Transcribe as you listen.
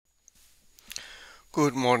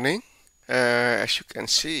Good morning. As you can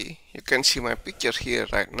see my picture here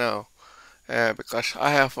right now because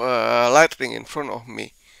I have a lightning in front of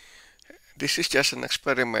me. This is just an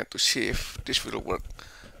experiment to see if this will work.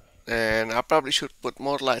 And I probably should put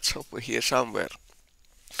more lights over here somewhere.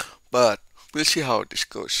 But we'll see how this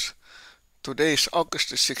goes. Today is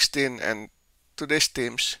August the 16th and today's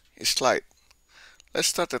themes is light. Let's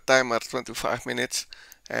start the timer at 25 minutes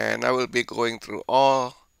and I will be going through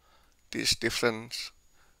all these different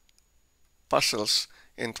puzzles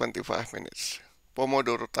in 25 minutes.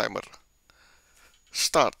 Pomodoro timer.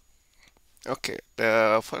 Start. Okay,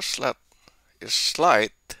 the first slot is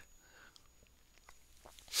slide,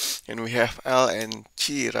 and we have L and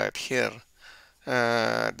G right here.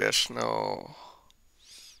 There's no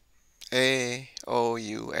A, O,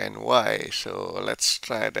 U, and Y, so let's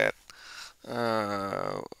try that.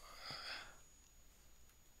 Uh,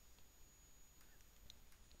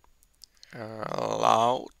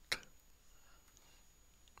 Loud.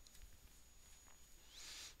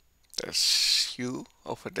 There's U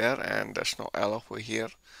over there, and there's no L over here.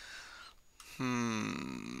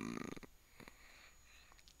 Hmm.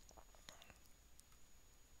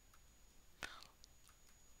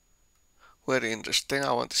 Very interesting.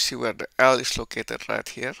 I want to see where the L is located right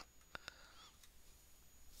here.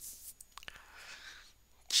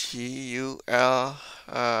 G, U, L.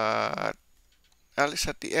 L is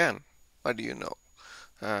at the end. What do you know?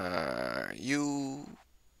 You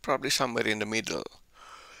probably somewhere in the middle.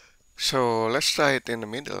 So let's try it in the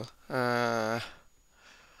middle.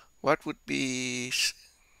 What would be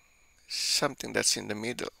something that's in the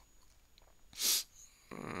middle?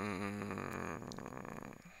 Mm,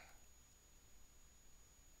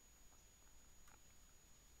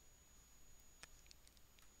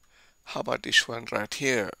 how about this one right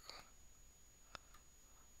here?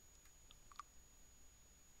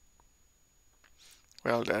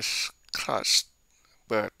 Well, that's crust,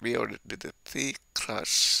 but we already did the T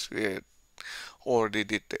crust. We already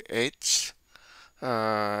did the H.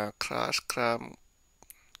 Crust, crumb,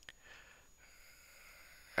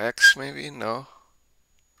 X maybe? No.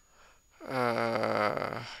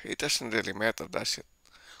 It doesn't really matter, does it?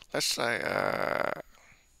 Let's try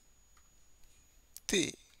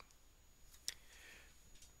T.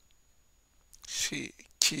 C.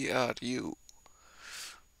 G. R. U.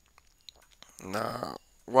 Now,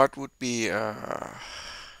 what would be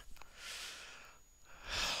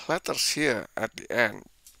letters here at the end?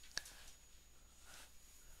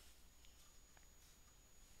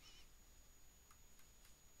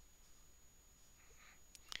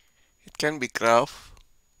 It can be graph.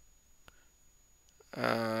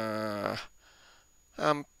 Uh,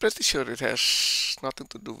 I'm pretty sure it has nothing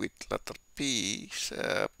to do with letter P,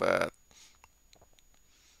 but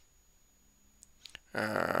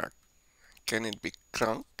uh, can it be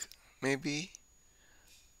crunk, maybe?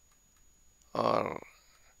 Or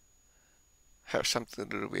have something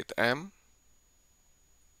to do with M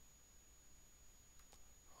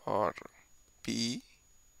or P?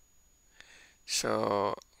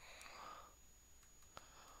 So,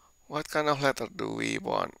 what kind of letter do we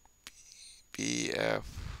want? P,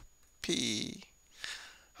 F, P.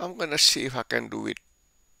 I'm gonna see if I can do it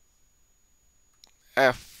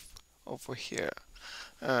F over here.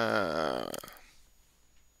 Uh,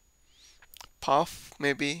 Puff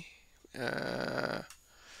maybe. Uh,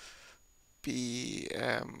 P,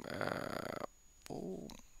 M, boom.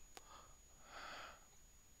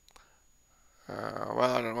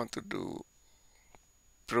 Well, I don't want to do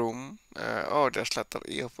broom. Oh, there's letter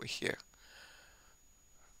E over here.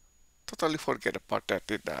 Totally forget about that,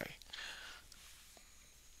 did I?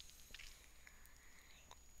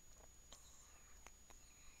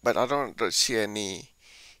 But I don't see any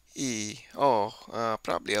E. Oh,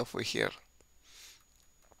 probably over here.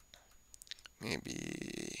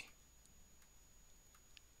 Maybe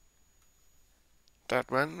that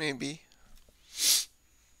one, maybe.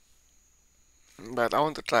 But I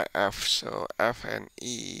want to try F, so F and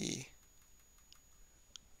E.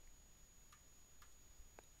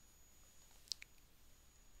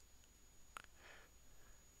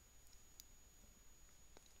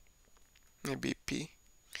 Maybe P.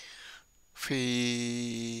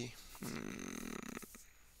 Phi.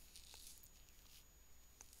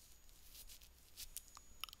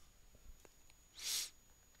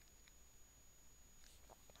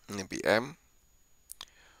 Maybe M.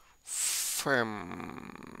 Fem.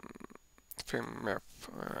 Fem map.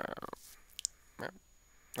 Map.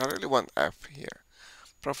 I really want F here.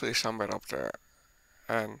 Probably somewhere up there.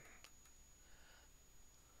 And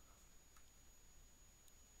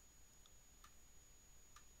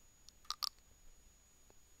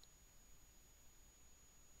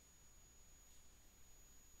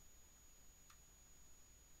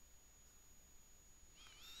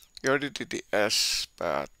You already did the S,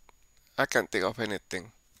 but I can't think of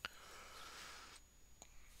anything.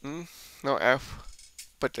 No F,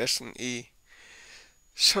 but there's an E.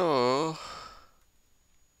 So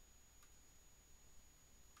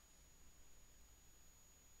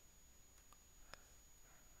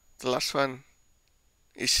the last one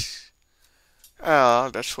is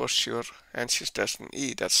L, that's for sure. And since there's an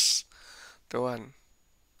E, that's the one.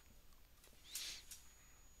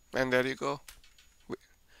 And there you go.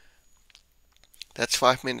 That's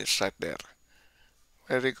 5 minutes right there.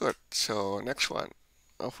 Very good. So next one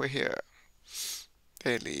over here.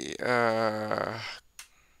 Daily.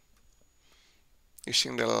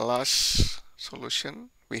 Using the last solution,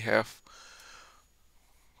 we have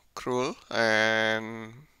cruel,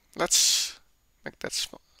 and let's make that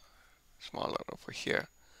smaller over here.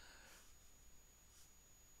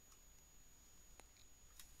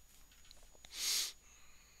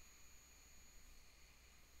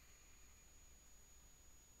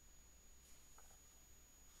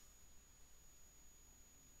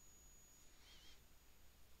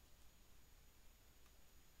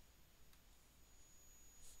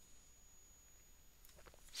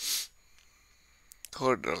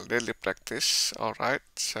 Quordle daily practice. All right.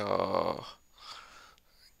 So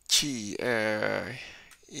G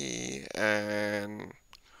E, and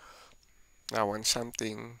I want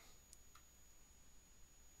something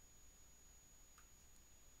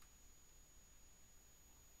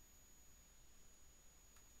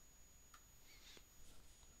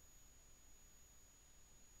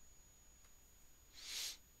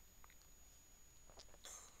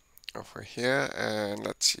over here, and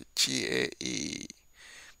let's see, GAE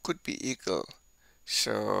could be eagle.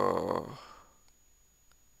 So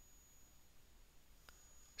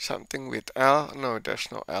something with L. No,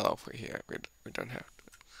 there's no L over here. We don't have to.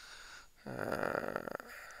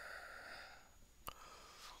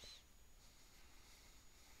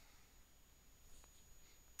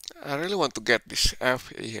 I really want to get this F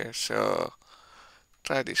here, so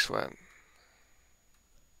try this one.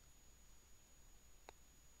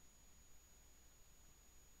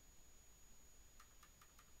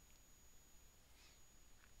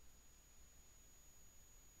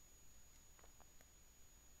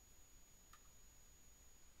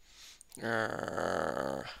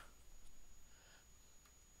 Uh,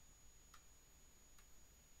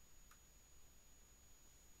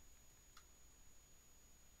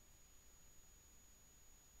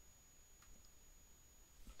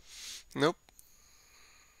 nope.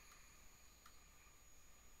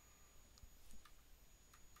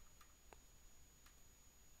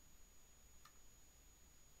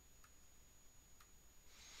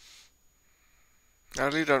 I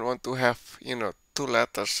really don't want to have, two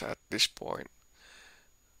letters at this point.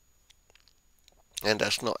 And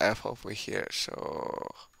there's no F over here,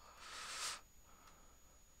 so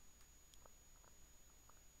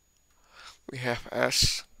we have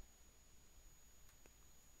S.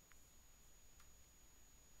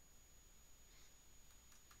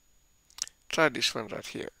 Try this one right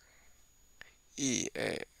here. E,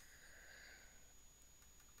 A,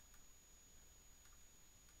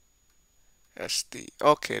 S, T.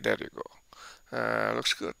 Okay, there you go.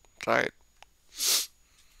 Looks good. Try it.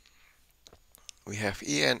 We have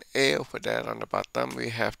E and A over there on the bottom. We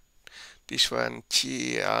have this one,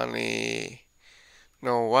 G, only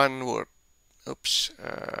no one word. Oops,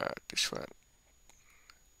 this one.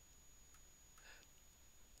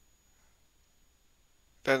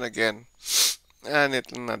 Then again, I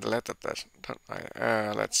need another letter, don't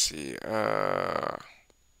I? Let's see.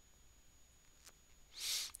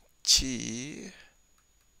 G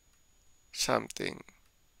something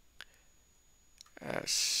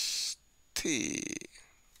S T.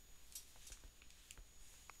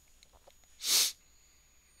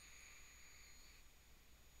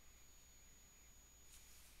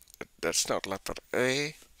 That's not letter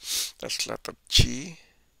A. That's letter G.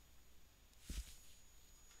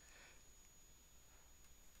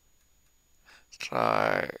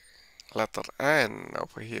 Try letter N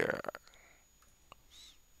over here.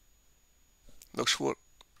 Looks good.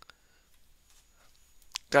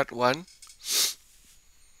 That one.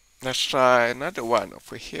 Let's try another one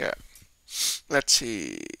over here. Let's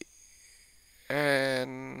see.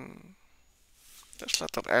 And there's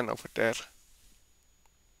letter N over there.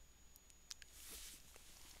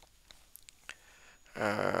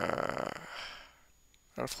 Uh,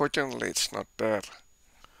 Unfortunately, it's not there.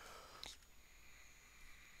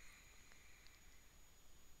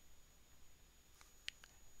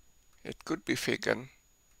 It could be vegan.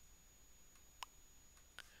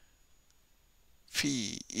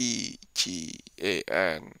 V-E-G-A-N.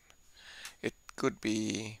 It could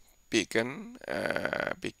be beacon.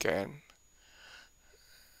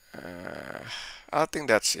 I think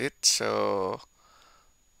that's it. So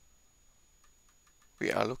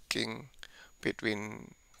we are looking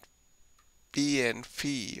between B and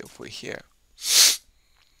V over here.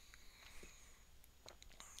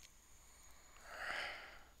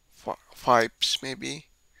 Vibes maybe.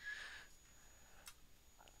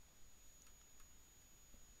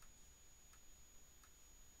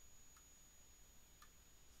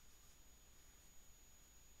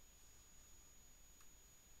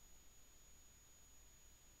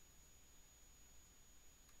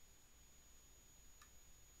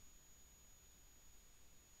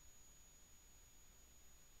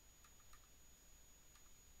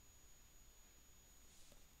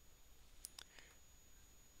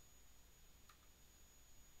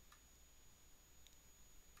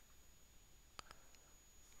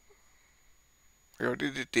 We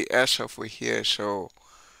already did the S over here, so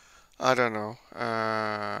I don't know.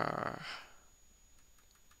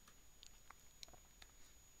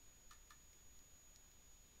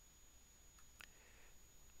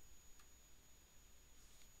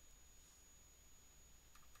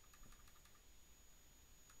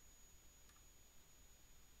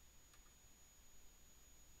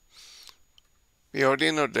 We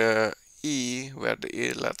already know the E, where the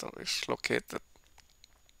E letter is located.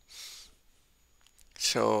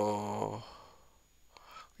 So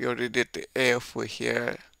we already did the A over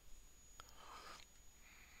here.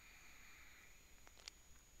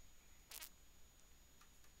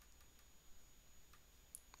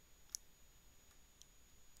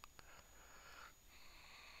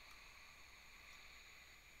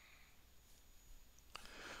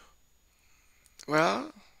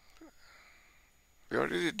 Well, we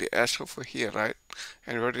already did the S over here, right?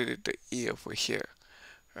 And we already did the E over here.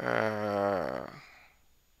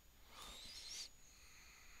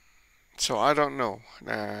 So I don't know.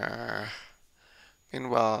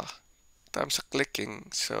 Meanwhile, times are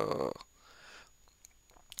clicking, so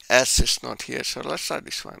S is not here. So let's try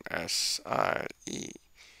this one. S-I-E-V-E.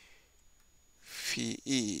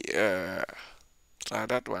 Try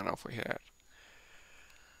that one over here.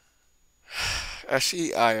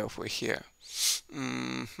 S-E-I over here.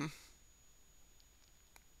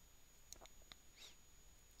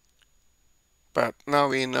 But now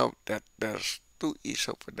we know that there's two E's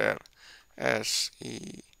over there.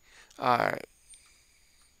 S-E-I-C-E.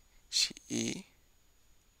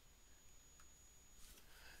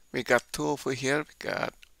 We got two over here. We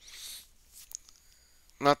got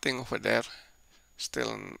nothing over there.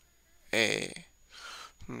 Still an A.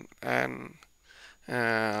 And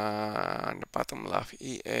on the bottom left,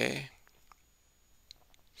 EA.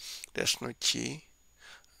 There's no G.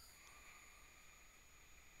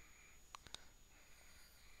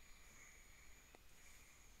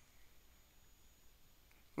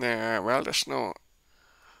 Well, there's no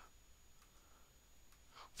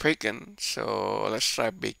bacon, so let's try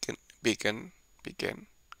bacon.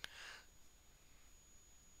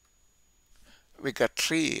 We got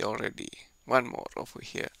three already. One more over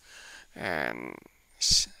here, and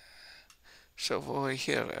so over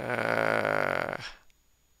here,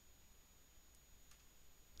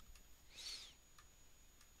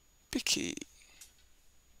 picky.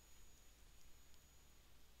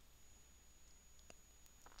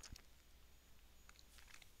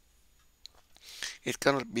 It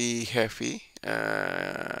cannot be heavy.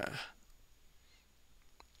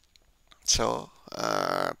 So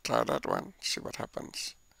try that one. See what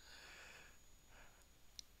happens.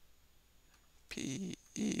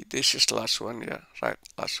 P-E. This is the last one, yeah, right,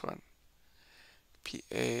 last one.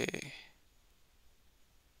 P-A.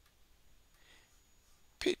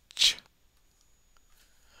 Pitch.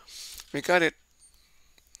 We got it.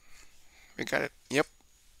 Yep.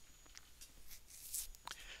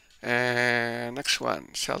 And next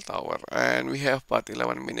one, cell tower. And we have about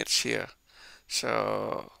 11 minutes here.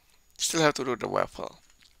 So still have to do the waffle.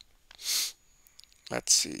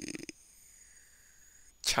 Let's see.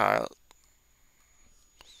 Child.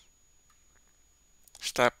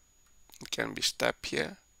 Step. It can be step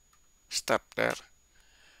here. Step there.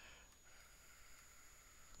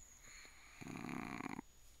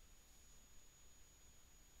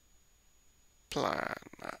 Plan.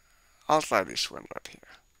 I'll try this one right here.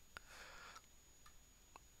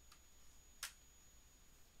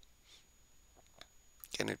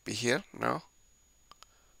 Can it be here? No.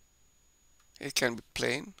 It can be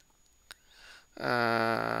plain.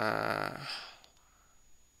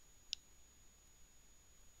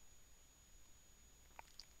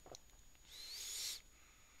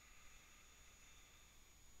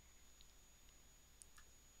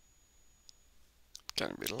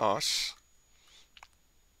 can be loss.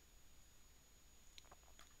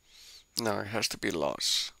 No, it has to be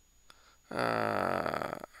loss.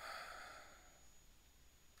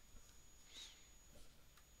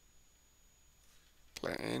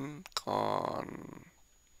 Plain contract.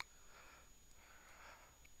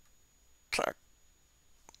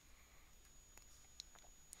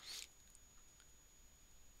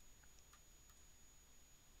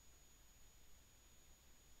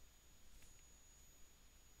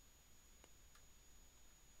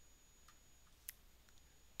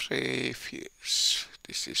 Previous.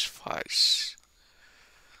 This is vice.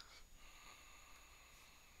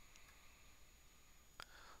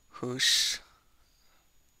 Whose.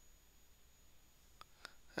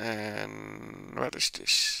 And what is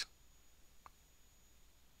this?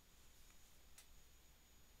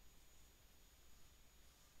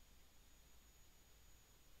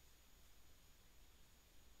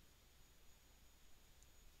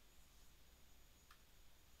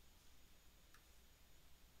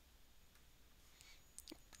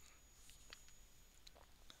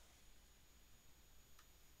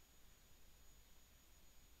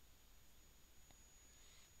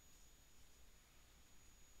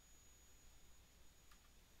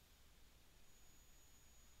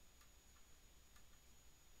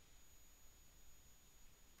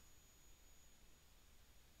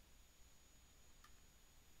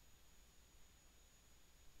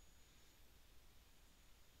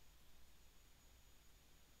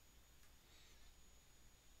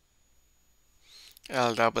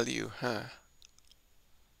 LW, huh?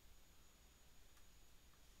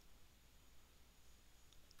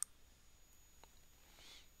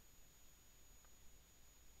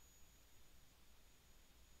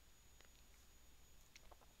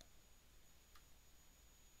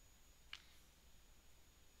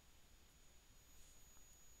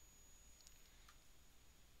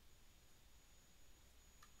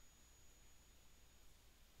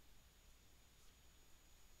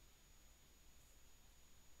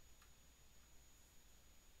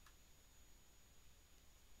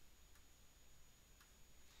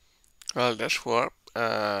 Well, that's warp,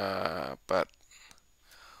 but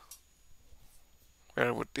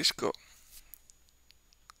where would this go?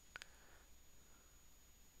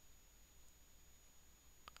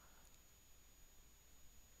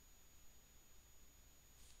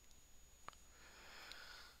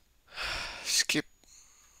 Skip.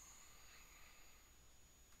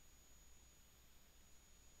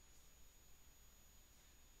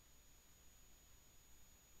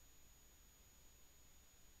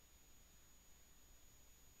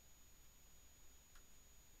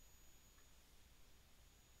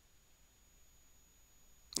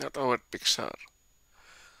 Not over Pixar.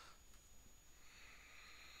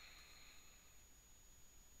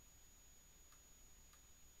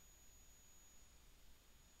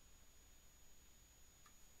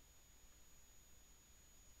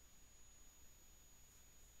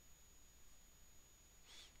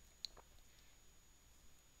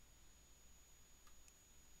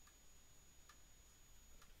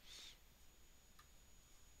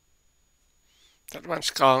 That one's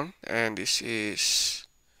gone, and this is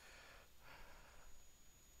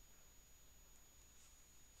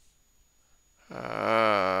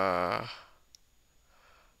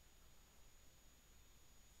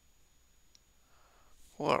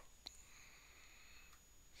warp.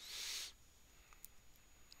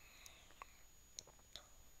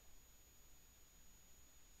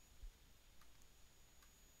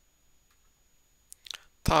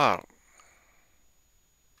 Tar.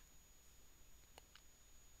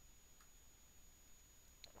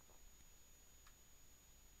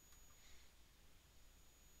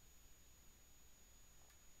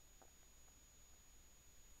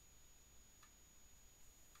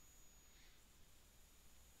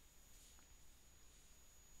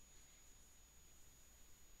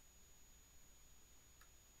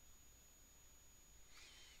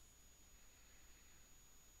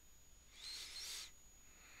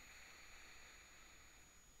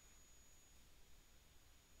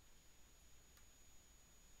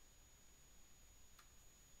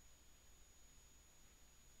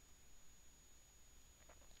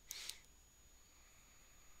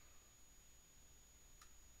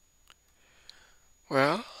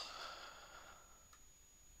 Well,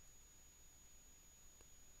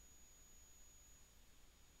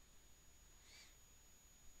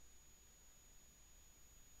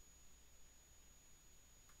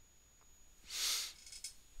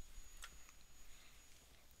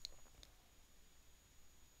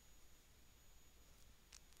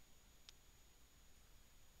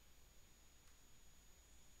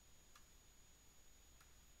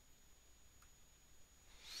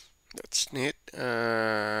 That's neat.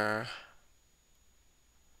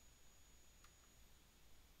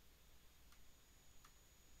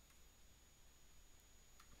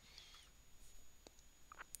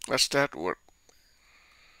 What's that word?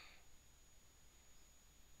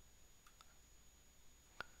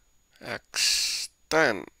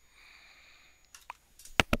 Extend.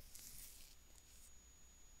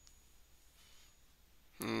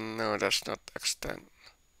 No, that's not extend.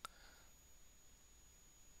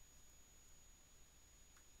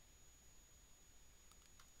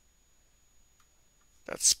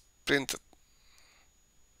 That's printed.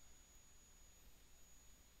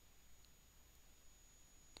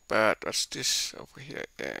 But what's this over here?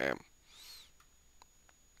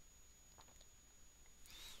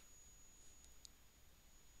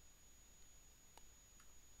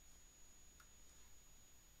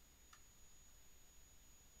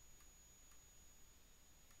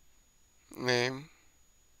 Name.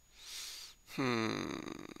 Hmm.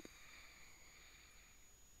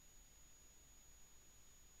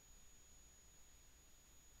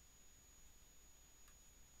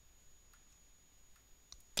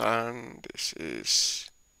 Done. This is.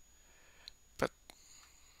 But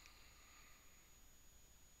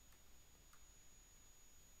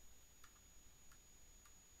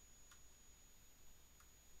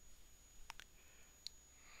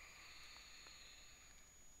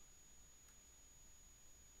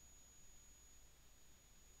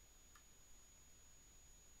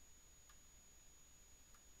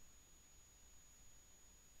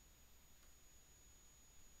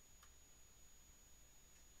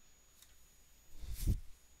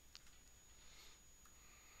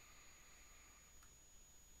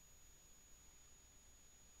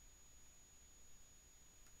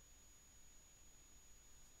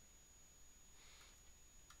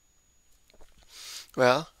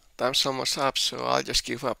well, time's almost up, so I'll just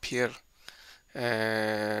give up here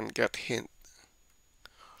and get hint.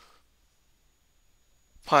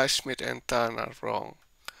 Pie, Smith, and Tan are wrong.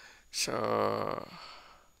 So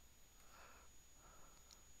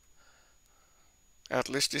at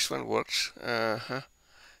least this one works.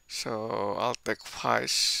 So I'll take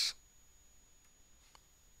pies.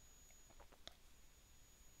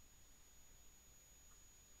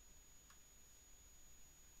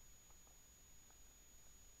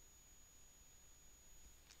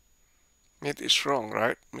 Mid is wrong,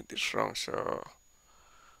 right? Mid is wrong, so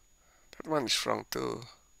that one is wrong too.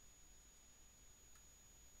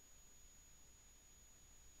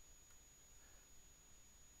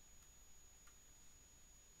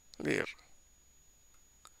 Clear.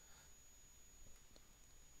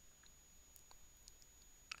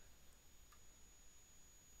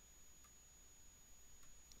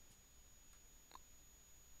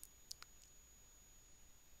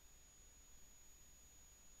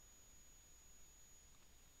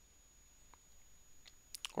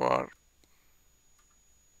 Or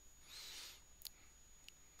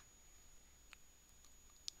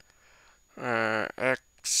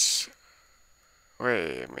X.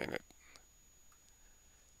 Wait a minute.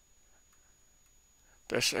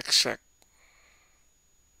 That's exact.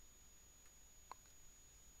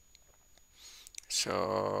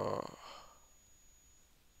 So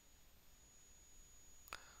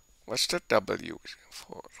what's the W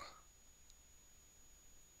for?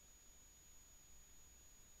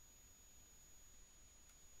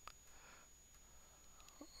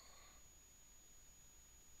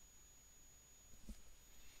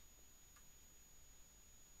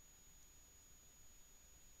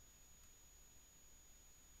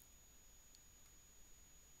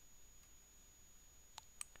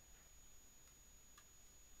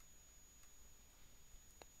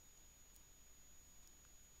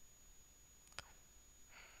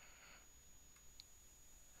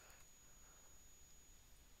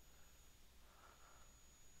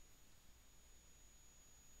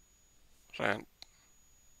 Rand.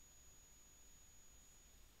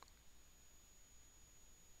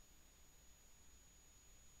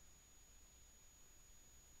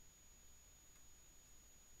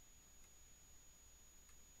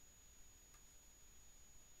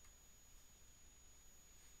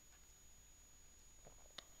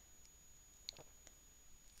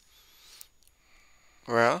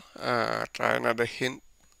 Well, try another hint.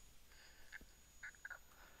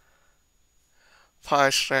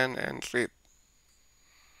 Pies, Rand, and read.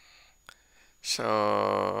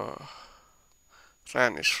 So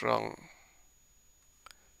Rand is wrong.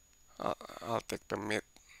 I'll take the mid.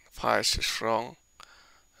 Pies is wrong.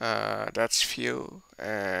 That's few,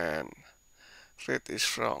 and read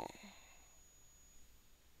is wrong.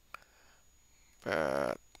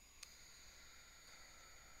 But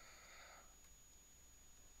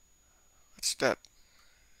What's that?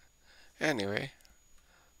 Anyway,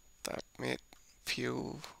 type mid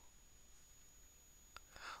view.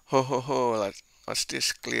 Ho ho ho, what's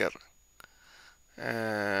this? Clear.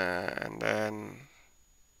 And then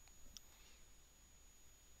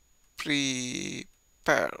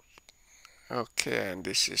prepare. Okay, and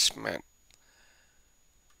this is meant.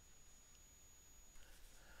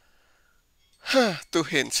 Two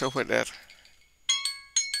hints over there.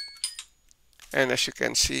 And as you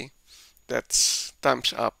can see, that's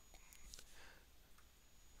thumbs up.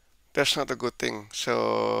 That's not a good thing.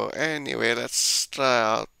 So anyway, let's try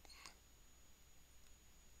out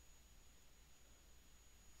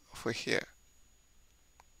over here.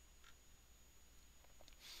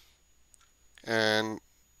 And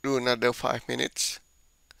do another 5 minutes.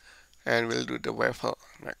 And we'll do the waffle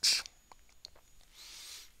next.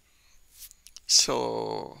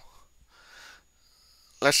 So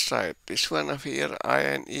let's try it. This one over here,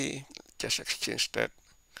 INE. Just exchange that.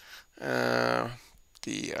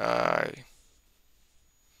 DIP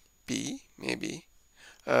maybe.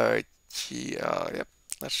 GL, yep,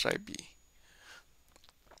 let's try B.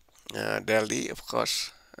 Delhi, of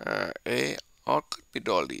course. A, or could be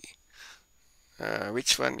Dolly.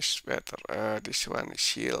 Which one is better? This one is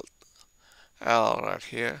shield. L right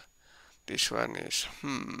here. This one is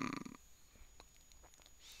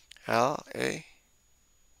L, A,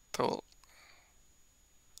 toll.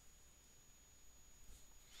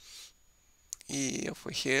 E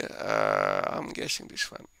over here. I'm guessing this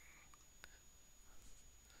one.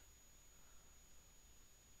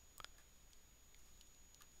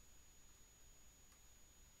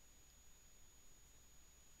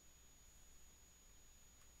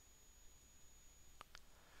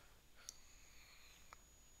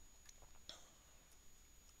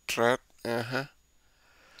 Thread,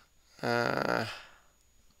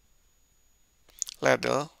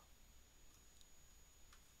 ladle,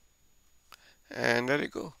 and there you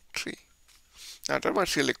go, 3. Now that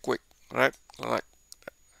was really quick, right? Like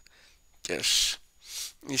just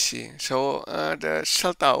easy. So the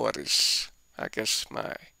cell tower is, I guess,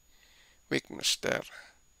 my weakness there.